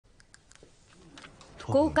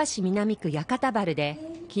福岡市南区屋形原で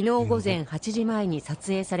昨日午前8時前に撮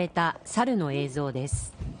影された猿の映像で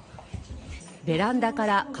す。ベランダか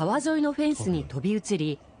ら川沿いのフェンスに飛び移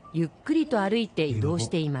りゆっくりと歩いて移動し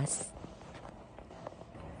ています。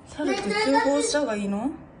猿って通報した方がいいの？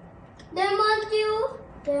電話しよ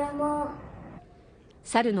う。電話。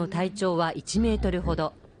猿の体長は1メートルほ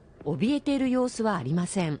ど、怯えている様子はありま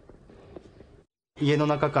せん。家の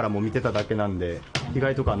中からも見てただけなんで被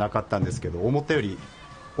害とかはなかったんですけど、思ったより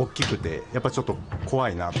大きくてやっぱちょっと怖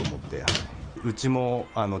いなと思って、うちも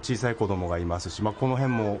小さい子供がいますし、この辺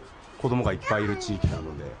も子供がいっぱいいる地域な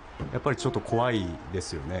のでやっぱりちょっと怖いで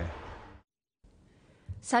すよね。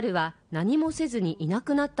猿は何もせずにいな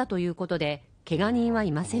くなったということで怪我人は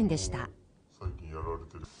いませんでした。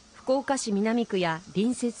福岡市南区や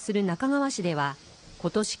隣接する那珂川市では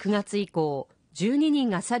今年9月以降12人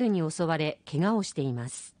が猿に襲われ怪我をしていま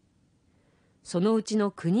す。そのうちの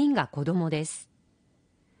9人が子供です。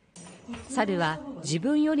猿は自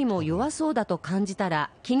分よりも弱そうだと感じたら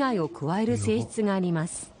危害を加える性質がありま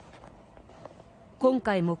す。今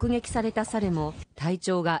回目撃された猿も体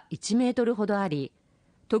長が1メートルほどあり、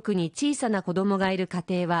特に小さな子供がいる家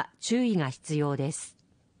庭は注意が必要です。